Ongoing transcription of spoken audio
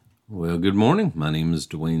Well, good morning. My name is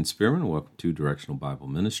Dwayne Spearman. Welcome to Directional Bible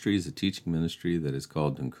Ministries, a teaching ministry that is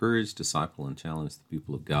called to encourage, disciple, and challenge the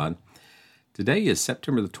people of God. Today is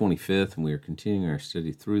September the 25th, and we are continuing our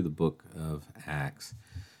study through the book of Acts.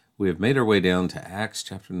 We have made our way down to Acts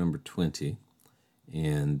chapter number 20,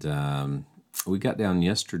 and we got down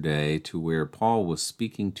yesterday to where Paul was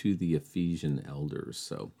speaking to the Ephesian elders.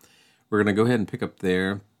 So we're going to go ahead and pick up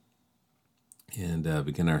there and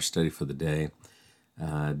begin our study for the day.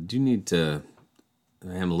 I am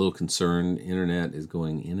a little concerned. Internet is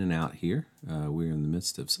going in and out here. We're in the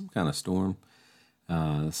midst of some kind of storm.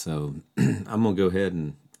 So I'm going to go ahead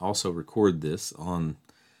and also record this on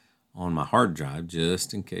my hard drive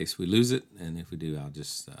just in case we lose it. And if we do, I'll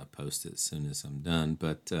just post it as soon as I'm done.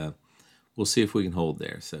 But we'll see if we can hold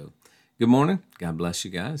there. So good morning. God bless you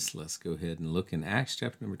guys. Let's go ahead and look in Acts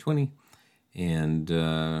chapter number 20.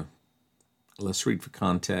 And let's read for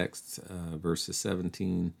context, verses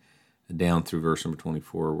 17 down through verse number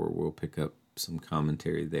 24, where we'll pick up some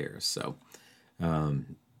commentary there. So go ahead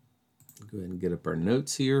and get up our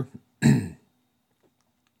notes here. Good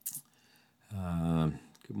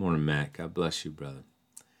morning, Matt. God bless you, brother.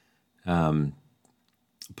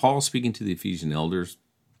 Paul speaking to the Ephesian elders.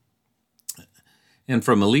 And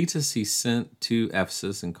from Miletus he sent to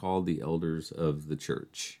Ephesus and called the elders of the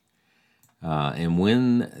church. And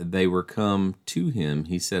when they were come to him,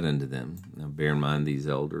 he said unto them, now bear in mind these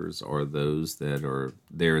elders are those that are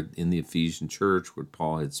there in the Ephesian church where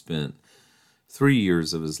Paul had spent 3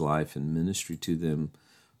 years of his life in ministry to them.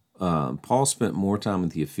 Paul spent more time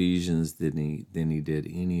with the Ephesians than he did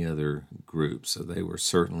any other group, so they were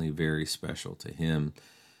certainly very special to him.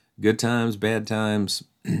 Good times, bad times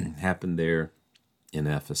happened there in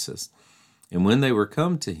Ephesus. And when they were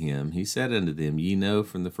come to him, he said unto them, Ye know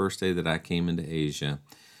from the first day that I came into Asia,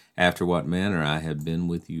 after what manner I have been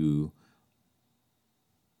with you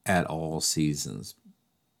at all seasons.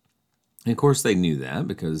 And of course they knew that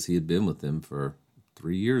because he had been with them for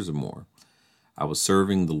 3 years or more. I was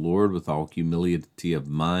serving the Lord with all humility of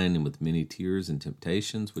mind and with many tears and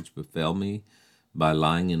temptations which befell me by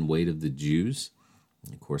lying in wait of the Jews.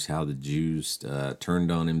 And of course how the Jews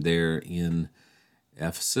turned on him there in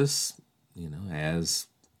Ephesus, as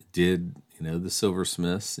did, the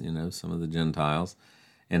silversmiths, some of the Gentiles,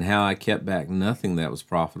 and how I kept back nothing that was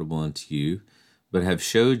profitable unto you, but have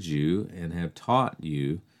showed you and have taught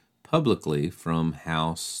you publicly from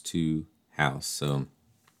house to house. So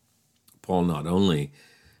Paul not only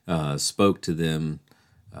spoke to them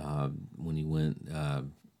when he went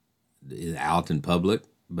out in public,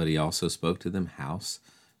 but he also spoke to them house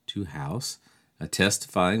to house,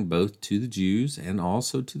 testifying both to the Jews and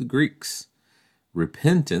also to the Greeks,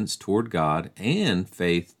 repentance toward God and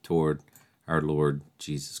faith toward our Lord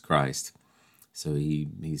Jesus Christ. So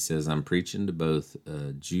he says, I'm preaching to both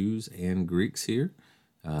Jews and Greeks here.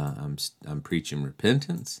 I'm preaching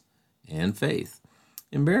repentance and faith.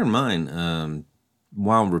 And bear in mind,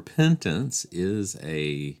 while repentance is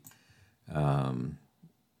a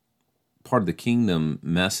part of the kingdom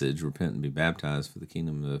message, repent and be baptized for the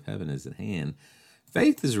kingdom of heaven is at hand,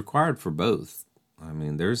 faith is required for both. I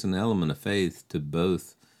mean, there's an element of faith to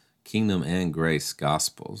both kingdom and grace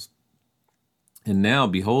gospels. And now,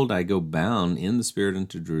 behold, I go bound in the Spirit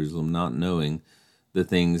into Jerusalem, not knowing the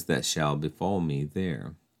things that shall befall me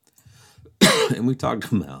there. And we talked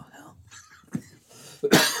about how,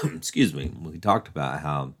 we talked about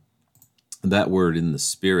how that word in the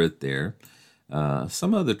Spirit there,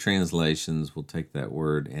 some other translations will take that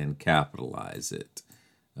word and capitalize it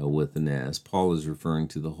with an S. Paul is referring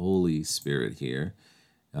to the Holy Spirit here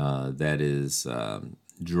that is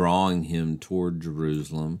drawing him toward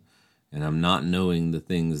Jerusalem, and I'm not knowing the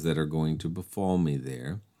things that are going to befall me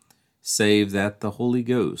there, save that the Holy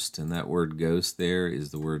Ghost, and that word ghost there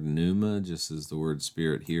is the word pneuma, just as the word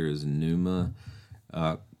spirit here is pneuma,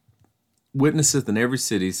 witnesseth in every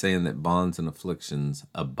city, saying that bonds and afflictions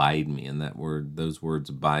abide me. And those words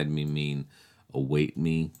abide me mean await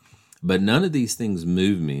me. But none of these things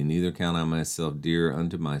move me, neither count I myself dear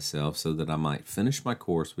unto myself, so that I might finish my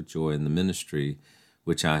course with joy in the ministry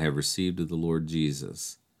which I have received of the Lord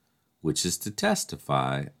Jesus, which is to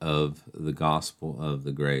testify of the gospel of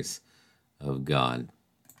the grace of God.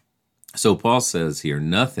 So Paul says here,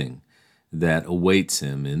 nothing that awaits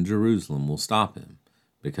him in Jerusalem will stop him,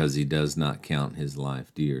 because he does not count his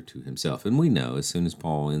life dear to himself. And we know as soon as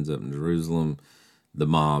Paul ends up in Jerusalem, the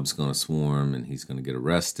mob's going to swarm and he's going to get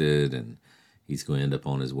arrested and he's going to end up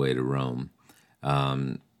on his way to Rome.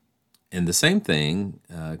 And the same thing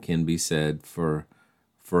can be said for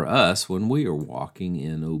for us when we are walking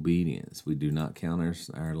in obedience. We do not count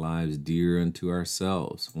our lives dear unto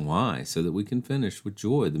ourselves. Why? So that we can finish with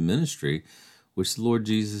joy the ministry which the Lord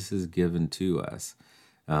Jesus has given to us.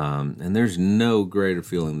 And there's no greater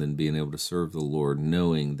feeling than being able to serve the Lord,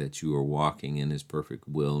 knowing that you are walking in His perfect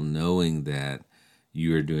will, knowing that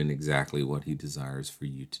you are doing exactly what He desires for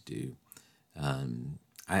you to do.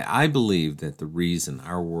 I believe that the reason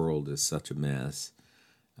our world is such a mess,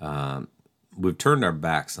 we've turned our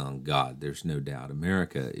backs on God. There's no doubt.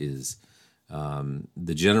 America is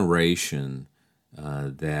the generation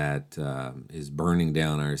that is burning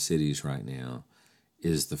down our cities right now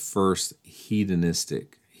is the first heathen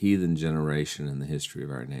generation in the history of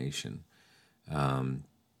our nation.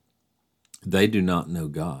 They do not know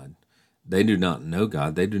God. They do not know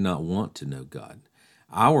God. They do not want to know God.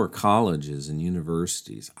 Our colleges and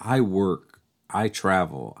universities, I work, I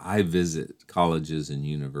travel, I visit colleges and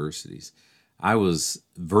universities. I was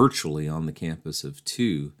virtually on the campus of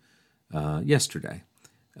two yesterday.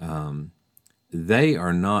 They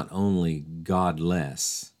are not only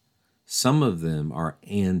godless, some of them are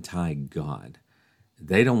anti-God.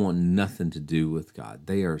 They don't want nothing to do with God.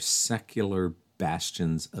 They are secular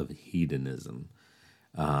bastions of hedonism.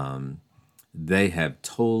 They have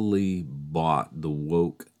totally bought the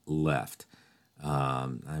woke left.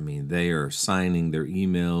 They are signing their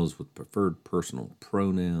emails with preferred personal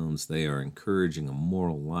pronouns. They are encouraging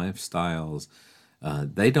immoral lifestyles.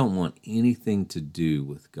 They don't want anything to do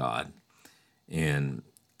with God. And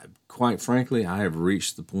quite frankly, I have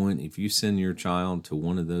reached the point, if you send your child to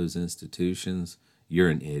one of those institutions, you're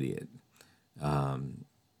an idiot.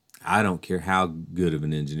 I don't care how good of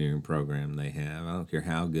an engineering program they have. I don't care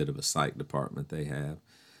how good of a psych department they have.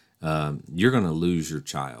 You're going to lose your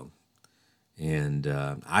child. And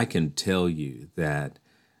I can tell you that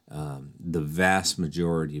the vast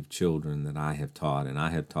majority of children that I have taught, and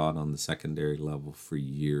I have taught on the secondary level for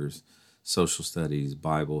years, social studies,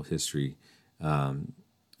 Bible, history,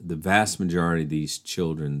 the vast majority of these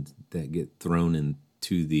children that get thrown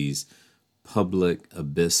into these public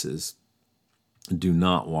abysses do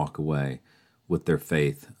not walk away with their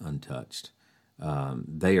faith untouched.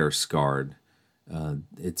 They are scarred.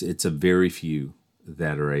 It's a very few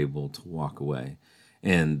that are able to walk away.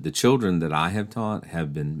 And the children that I have taught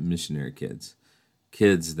have been missionary kids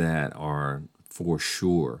that are for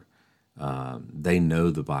sure, they know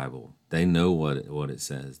the Bible. They know what it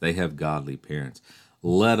says. They have godly parents,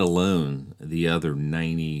 let alone the other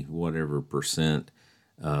 90 whatever percent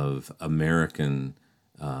of American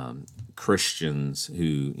Christians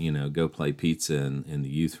who go play pizza in the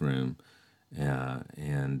youth room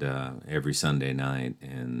and every Sunday night,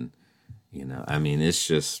 and it's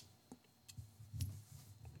just,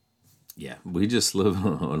 we just live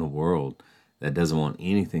in a world that doesn't want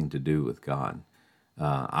anything to do with God.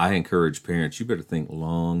 I encourage parents, you better think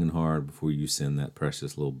long and hard before you send that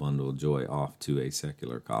precious little bundle of joy off to a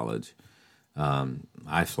secular college.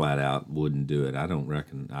 I flat out wouldn't do it. I don't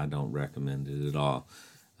recommend it at all.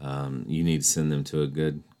 You need to send them to a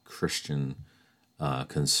good Christian,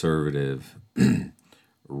 conservative,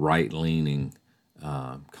 right-leaning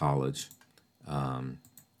college. And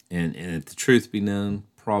if the truth be known,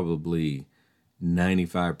 probably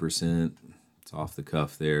 95%, it's off the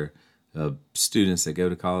cuff there, of students that go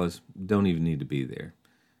to college don't even need to be there.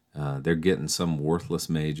 They're getting some worthless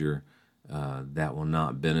major that will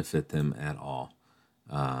not benefit them at all.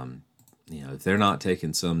 If they're not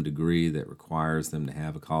taking some degree that requires them to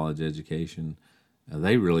have a college education,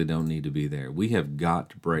 they really don't need to be there. We have got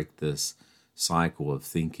to break this cycle of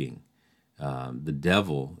thinking. The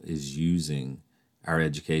devil is using our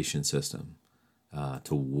education system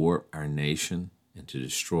to warp our nation and to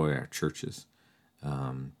destroy our churches.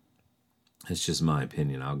 It's just my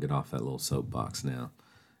opinion. I'll get off that little soapbox now,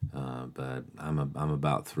 but I'm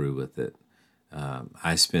about through with it.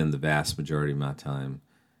 I spend the vast majority of my time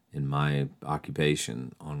in my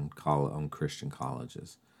occupation on Christian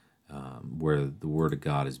colleges, where the Word of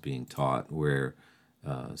God is being taught, where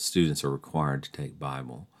students are required to take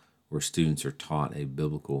Bible, where students are taught a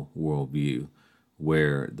biblical worldview,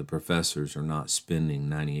 where the professors are not spending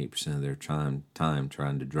 98% of their time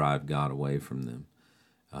trying to drive God away from them.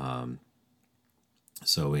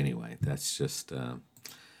 So anyway, that's just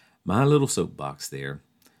my little soapbox there.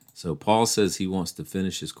 So Paul says he wants to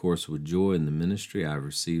finish his course with joy in the ministry I've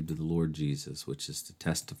received of the Lord Jesus, which is to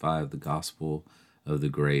testify of the gospel of the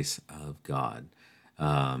grace of God.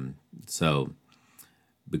 So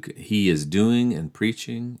he is doing and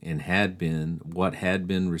preaching and had been what had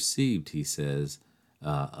been received, he says,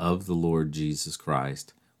 of the Lord Jesus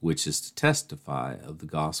Christ, which is to testify of the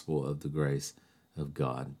gospel of the grace of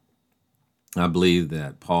God. I believe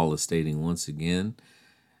that Paul is stating once again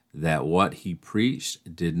that what he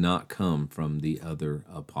preached did not come from the other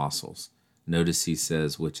apostles. Notice he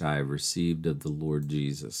says, which I have received of the Lord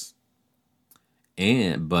Jesus.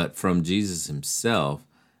 But from Jesus himself,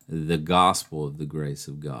 the gospel of the grace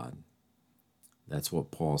of God. That's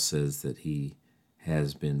what Paul says that he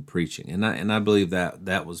has been preaching. And I believe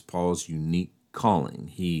that was Paul's unique calling.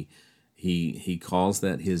 He calls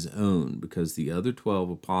that his own, because the other 12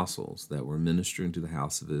 apostles that were ministering to the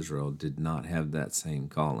house of Israel did not have that same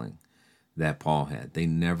calling that Paul had. They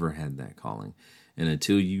never had that calling. And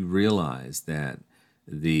until you realize that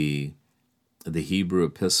the Hebrew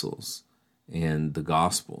epistles and the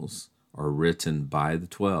Gospels are written by the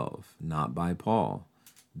 12, not by Paul,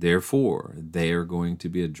 therefore they are going to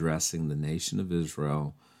be addressing the nation of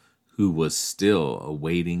Israel, who was still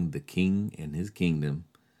awaiting the king and his kingdom,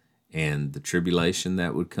 and the tribulation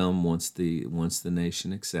that would come once the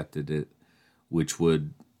nation accepted it, which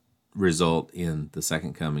would result in the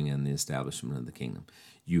second coming and the establishment of the kingdom.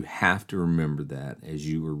 You have to remember that as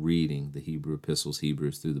you are reading the Hebrew epistles,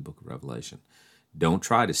 Hebrews through the book of Revelation. Don't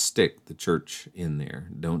try to stick the church in there.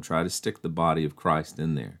 Don't try to stick the body of Christ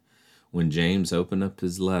in there. When James opened up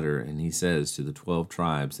his letter and he says to the 12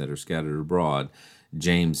 tribes that are scattered abroad,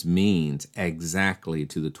 James means exactly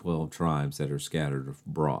to the 12 tribes that are scattered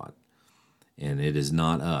abroad. And it is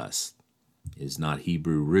not us. It's not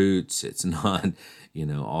Hebrew roots. It's not,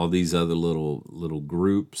 all these other little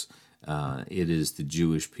groups. It is the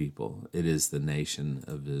Jewish people. It is the nation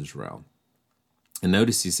of Israel. And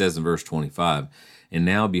notice he says in verse 25, "And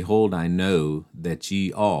now behold, I know that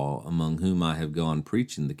ye all, among whom I have gone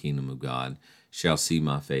preaching the kingdom of God, shall see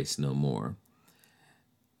my face no more."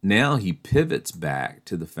 Now he pivots back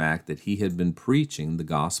to the fact that he had been preaching the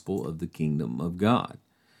gospel of the kingdom of God.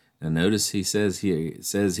 Now notice he says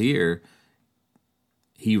here,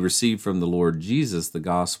 he received from the Lord Jesus the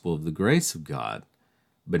gospel of the grace of God.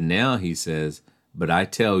 But now he says, "But I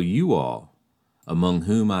tell you all, among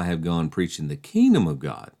whom I have gone preaching the kingdom of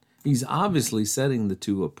God." He's obviously setting the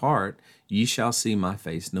two apart. "Ye shall see my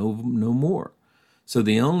face no more." So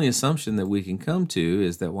the only assumption that we can come to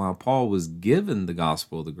is that while Paul was given the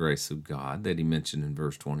gospel of the grace of God that he mentioned in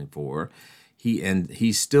verse 24,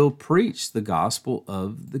 he still preached the gospel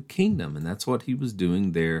of the kingdom, and that's what he was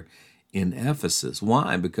doing there in Ephesus.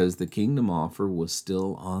 Why? Because the kingdom offer was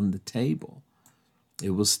still on the table.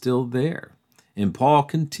 It was still there. And Paul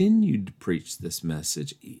continued to preach this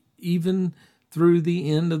message even through the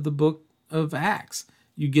end of the book of Acts.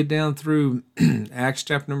 You get down through Acts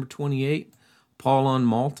chapter number 28, Paul on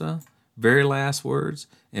Malta, very last words,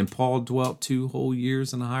 "And Paul dwelt 2 whole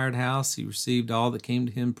years in a hired house. He received all that came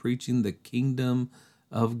to him, preaching the kingdom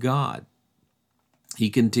of God." He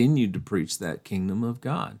continued to preach that kingdom of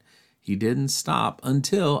God. He didn't stop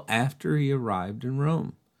until after he arrived in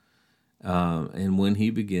Rome. And when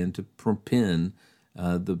he began to pen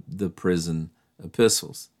the prison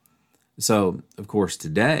epistles. So, of course,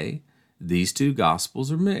 today, these two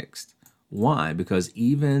gospels are mixed. Why? Because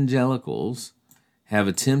evangelicals have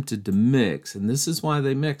attempted to mix, and this is why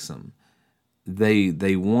they mix them.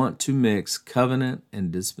 They want to mix covenant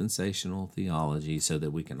and dispensational theology so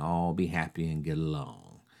that we can all be happy and get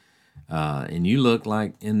along. And you look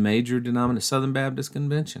like in major denominations, Southern Baptist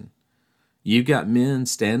Convention, you've got men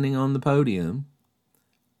standing on the podium,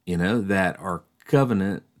 that are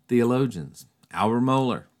covenant theologians. Albert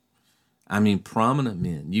Mohler. Prominent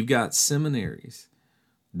men. You've got seminaries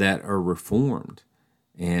that are reformed.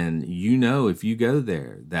 And if you go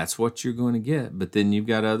there, that's what you're going to get. But then you've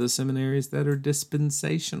got other seminaries that are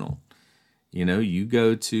dispensational. You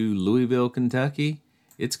go to Louisville, Kentucky,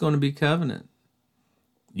 it's going to be covenant.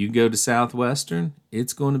 You go to Southwestern,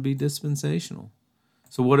 it's going to be dispensational.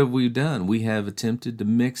 So what have we done? We have attempted to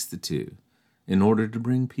mix the two in order to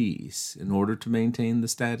bring peace, in order to maintain the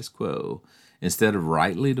status quo, instead of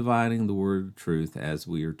rightly dividing the word of truth as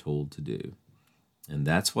we are told to do. And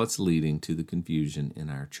that's what's leading to the confusion in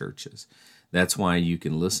our churches. That's why you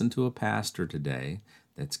can listen to a pastor today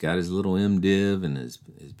that's got his little MDiv and his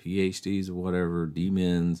PhDs or whatever,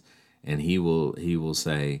 DMins, and he will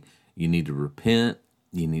say, you need to repent,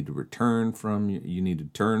 you need to turn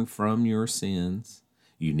from your sins,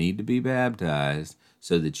 you need to be baptized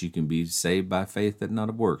so that you can be saved by faith that not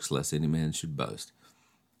of works, lest any man should boast.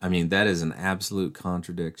 That is an absolute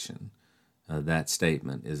contradiction. That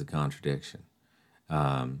statement is a contradiction.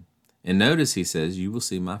 And notice he says, "You will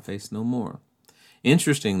see my face no more."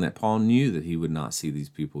 Interesting that Paul knew that he would not see these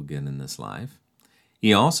people again in this life.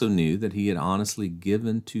 He also knew that he had honestly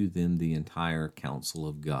given to them the entire counsel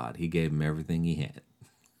of God. He gave them everything he had.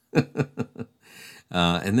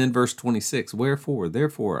 And then verse 26, wherefore,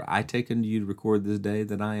 therefore, I take unto you to record this day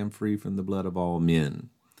that I am free from the blood of all men.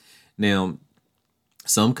 Now,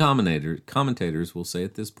 some commentators will say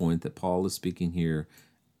at this point that Paul is speaking here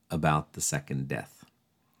about the second death.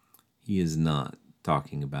 He is not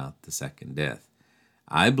talking about the second death.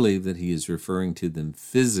 I believe that he is referring to them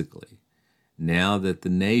physically now that the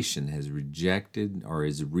nation has rejected or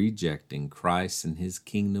is rejecting Christ and his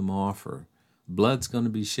kingdom offer. Blood's going to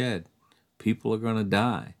be shed. People are going to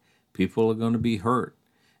die. People are going to be hurt.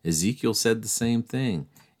 Ezekiel said the same thing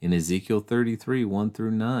in Ezekiel 33, 1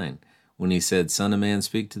 through 9, when he said, Son of man,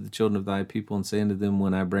 speak to the children of thy people and say unto them,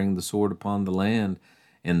 when I bring the sword upon the land,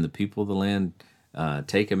 and the people of the land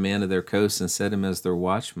take a man of their coasts and set him as their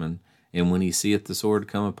watchman, and when he seeth the sword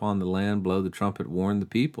come upon the land, blow the trumpet, warn the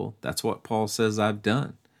people. That's what Paul says I've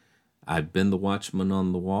done. I've been the watchman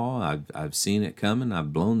on the wall. I've seen it coming.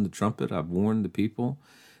 I've blown the trumpet. I've warned the people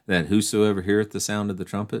that whosoever heareth the sound of the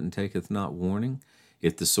trumpet and taketh not warning,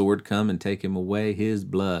 if the sword come and take him away, his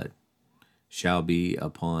blood shall be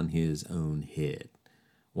upon his own head.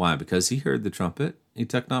 Why? Because he heard the trumpet, he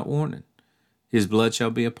took not warning. His blood shall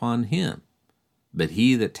be upon him. But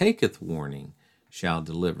he that taketh warning shall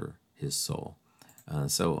deliver his soul.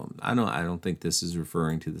 So I don't think this is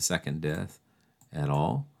referring to the second death at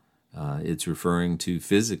all. It's referring to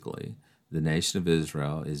physically the nation of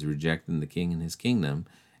Israel is rejecting the king and his kingdom,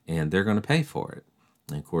 and they're going to pay for it.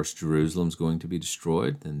 And of course, Jerusalem's going to be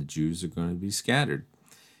destroyed, and the Jews are going to be scattered.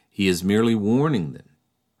 He is merely warning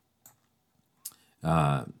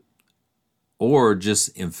them, or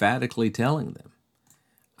just emphatically telling them,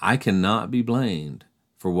 I cannot be blamed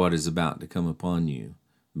for what is about to come upon you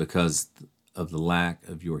because of the lack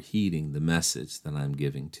of your heeding the message that I'm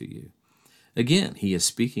giving to you. Again, he is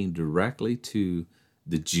speaking directly to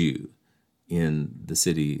the Jew in the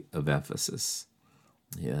city of Ephesus.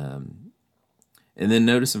 And then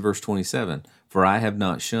notice in verse 27, for I have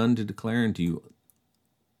not shunned to declare unto you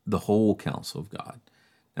the whole counsel of God.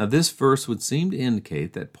 Now, this verse would seem to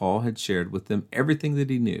indicate that Paul had shared with them everything that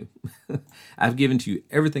he knew. I've given to you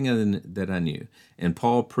everything that I knew. And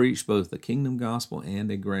Paul preached both the kingdom gospel and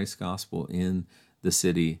a grace gospel in the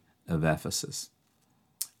city of Ephesus.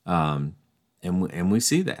 And we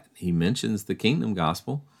see that. He mentions the kingdom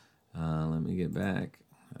gospel. Let me get back.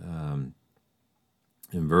 In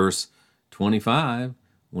verse 25,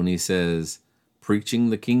 when he says, preaching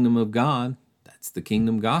the kingdom of God, that's the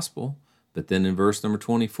kingdom gospel. But then in verse number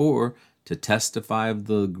 24, to testify of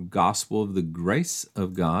the gospel of the grace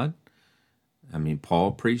of God,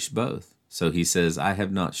 Paul preached both. So he says, I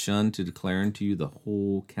have not shunned to declare unto you the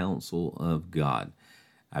whole counsel of God.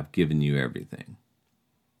 I've given you everything.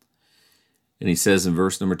 And he says in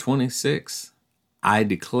verse number 26,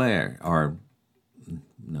 verse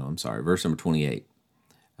number 28.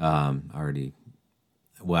 I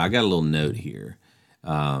got a little note here.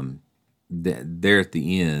 There at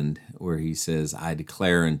the end where he says, I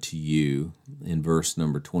declare unto you, in verse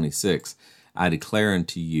number 26, I declare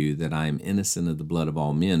unto you that I am innocent of the blood of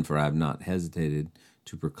all men, for I have not hesitated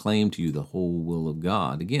to proclaim to you the whole will of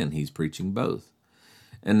God. Again, he's preaching both.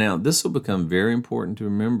 And now this will become very important to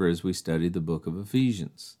remember as we study the book of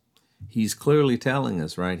Ephesians. He's clearly telling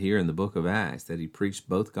us right here in the book of Acts that he preached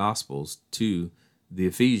both gospels to the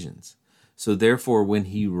Ephesians. So therefore, when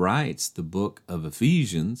he writes the book of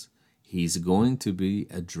Ephesians, he's going to be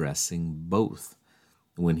addressing both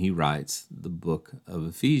when he writes the book of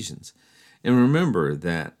Ephesians. And remember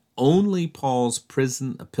that only Paul's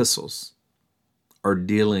prison epistles are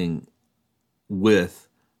dealing with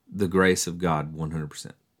the grace of God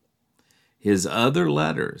 100%. His other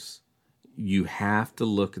letters, you have to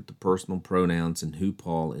look at the personal pronouns and who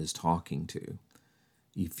Paul is talking to.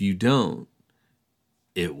 If you don't,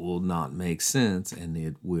 it will not make sense and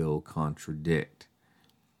it will contradict.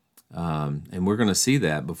 And we're going to see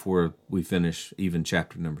that before we finish even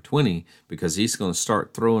chapter number 20, because he's going to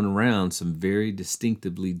start throwing around some very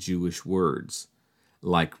distinctively Jewish words,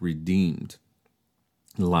 like redeemed,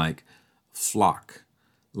 like flock,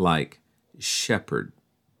 like shepherd.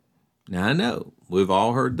 Now, I know we've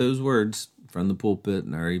all heard those words from the pulpit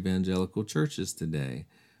in our evangelical churches today,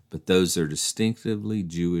 but those are distinctively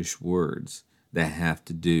Jewish words that have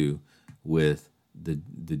to do with the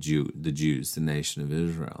Jews, the nation of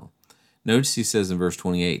Israel. Notice he says in verse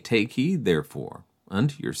 28, take heed, therefore,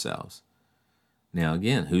 unto yourselves. Now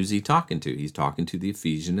again, who's he talking to? He's talking to the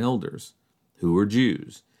Ephesian elders, who are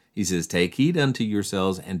Jews. He says, take heed unto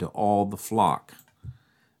yourselves and to all the flock.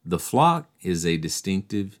 The flock is a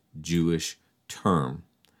distinctive Jewish term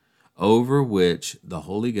over which the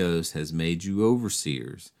Holy Ghost has made you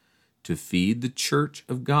overseers to feed the church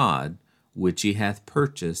of God which he hath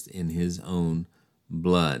purchased in his own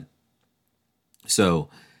blood. So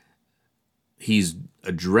he's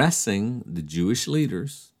addressing the Jewish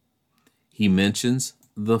leaders. He mentions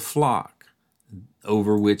the flock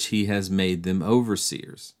over which he has made them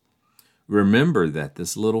overseers. Remember that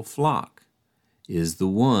this little flock is the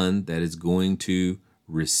one that is going to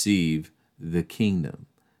receive the kingdom.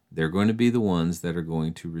 They're going to be the ones that are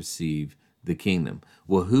going to receive the kingdom.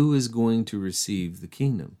 Well, who is going to receive the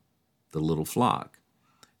kingdom? The little flock.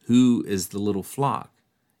 Who is the little flock?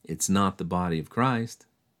 It's not the body of Christ.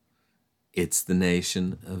 It's the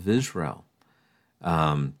nation of Israel.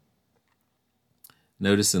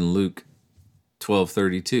 Notice in Luke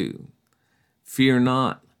 12:32, fear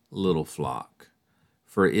not, little flock,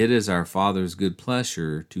 for it is our Father's good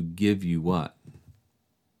pleasure to give you what?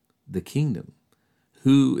 The kingdom.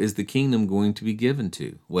 Who is the kingdom going to be given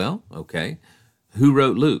to? Well, okay. Who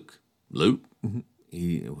wrote Luke? Luke.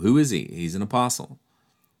 Who is he? He's an apostle.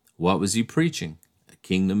 What was he preaching? A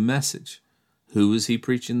kingdom message. Who was he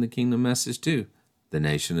preaching the kingdom message to? The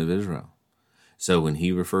nation of Israel. So when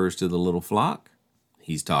he refers to the little flock,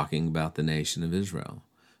 he's talking about the nation of Israel,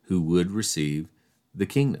 who would receive the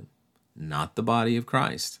kingdom, not the body of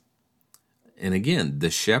Christ. And again, the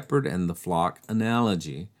shepherd and the flock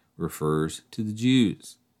analogy refers to the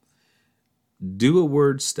Jews. Do a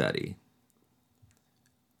word study.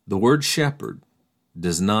 The word shepherd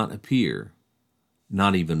does not appear,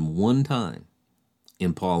 not even one time,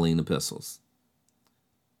 in Pauline epistles.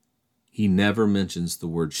 He never mentions the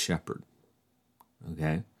word shepherd.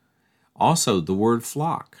 Okay? Also, the word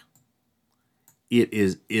flock.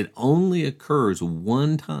 It only occurs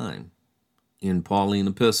one time in Pauline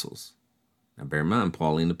epistles. Now, bear in mind,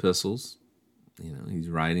 Pauline epistles, he's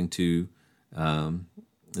writing to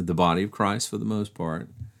the body of Christ for the most part.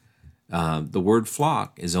 The word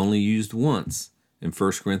flock is only used once in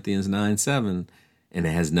 1 Corinthians 9:7, and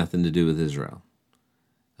it has nothing to do with Israel.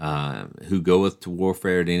 Who goeth to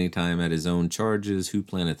warfare at any time at his own charges, who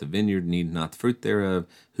planteth a vineyard, needeth not the fruit thereof,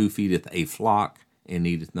 who feedeth a flock, and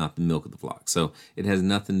needeth not the milk of the flock. So it has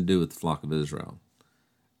nothing to do with the flock of Israel.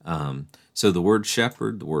 So the word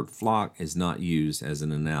shepherd, the word flock, is not used as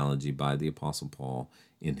an analogy by the Apostle Paul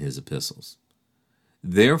in his epistles.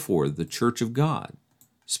 Therefore, the church of God,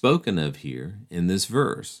 spoken of here in this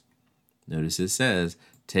verse, notice it says,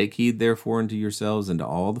 take heed therefore unto yourselves and to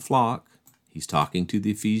all the flock. He's talking to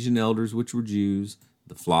the Ephesian elders, which were Jews.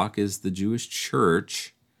 The flock is the Jewish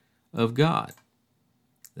church of God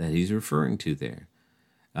that he's referring to there.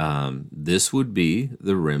 This would be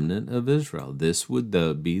the remnant of Israel. This would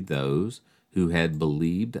be those who had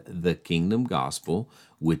believed the kingdom gospel,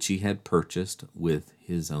 which he had purchased with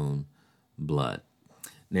his own blood.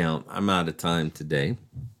 Now, I'm out of time today,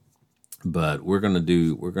 but we're going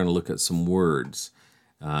to look at some words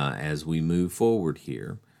as we move forward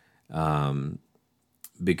here,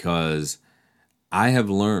 because I have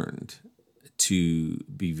learned to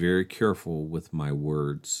be very careful with my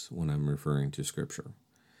words when I'm referring to Scripture.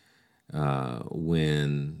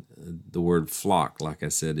 When the word flock, like I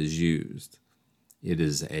said, is used, it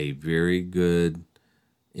is a very good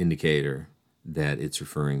indicator that it's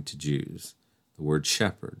referring to Jews. The word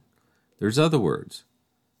shepherd. There's other words.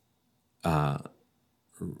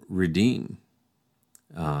 Redeem.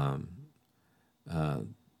 The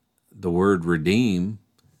word redeem,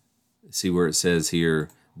 see where it says here,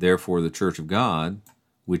 therefore the church of God,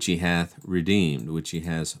 which he hath redeemed, which he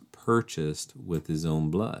has purchased with his own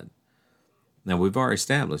blood. Now, we've already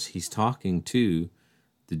established he's talking to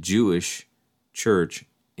the Jewish church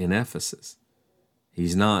in Ephesus.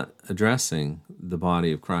 He's not addressing the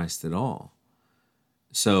body of Christ at all.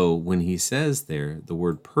 So when he says there, the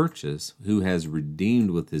word purchase, who has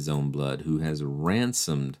redeemed with his own blood, who has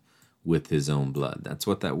ransomed with his own blood, that's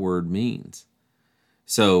what that word means.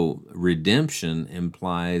 So redemption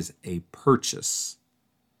implies a purchase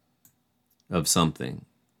of something,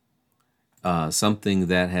 something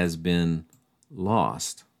that has been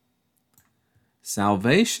lost.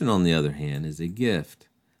 Salvation, on the other hand, is a gift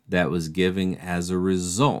that was given as a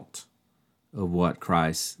result of what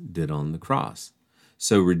Christ did on the cross.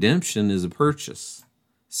 So redemption is a purchase.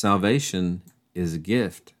 Salvation is a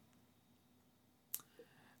gift.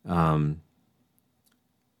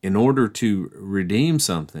 In order to redeem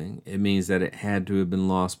something, it means that it had to have been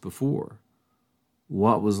lost before.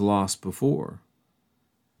 What was lost before?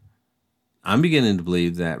 I'm beginning to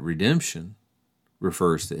believe that redemption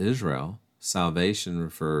refers to Israel. Salvation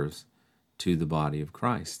refers to the body of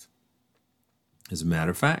Christ. As a matter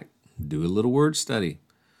of fact, do a little word study.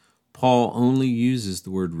 Paul only uses the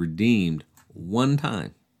word redeemed one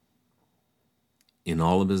time in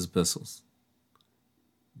all of his epistles.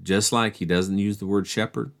 Just like he doesn't use the word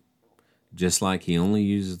shepherd, just like he only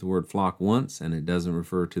uses the word flock once and it doesn't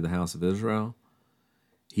refer to the house of Israel,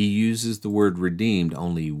 he uses the word redeemed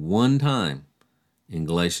only one time in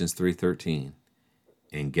Galatians 3:13.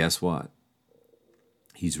 And guess what?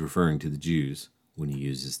 He's referring to the Jews when he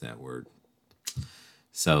uses that word.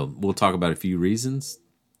 So we'll talk about a few reasons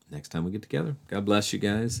next time we get together. God bless you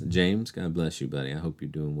guys. James, God bless you, buddy. I hope you're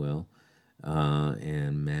doing well.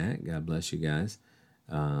 And Matt, God bless you guys.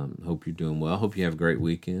 Hope you're doing well. Hope you have a great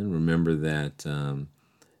weekend. Remember that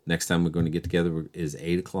next time we're going to get together is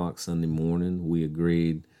 8 o'clock Sunday morning. We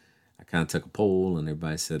agreed. I kind of took a poll, and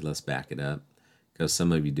everybody said, let's back it up, because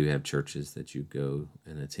some of you do have churches that you go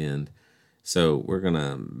and attend. So we're going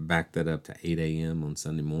to back that up to 8 a.m. on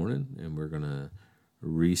Sunday morning, and we're going to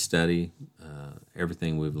restudy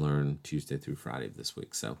everything we've learned Tuesday through Friday of this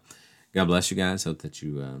week. So God bless you guys. Hope that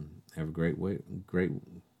you have a great weekend.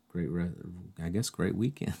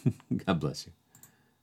 God bless you.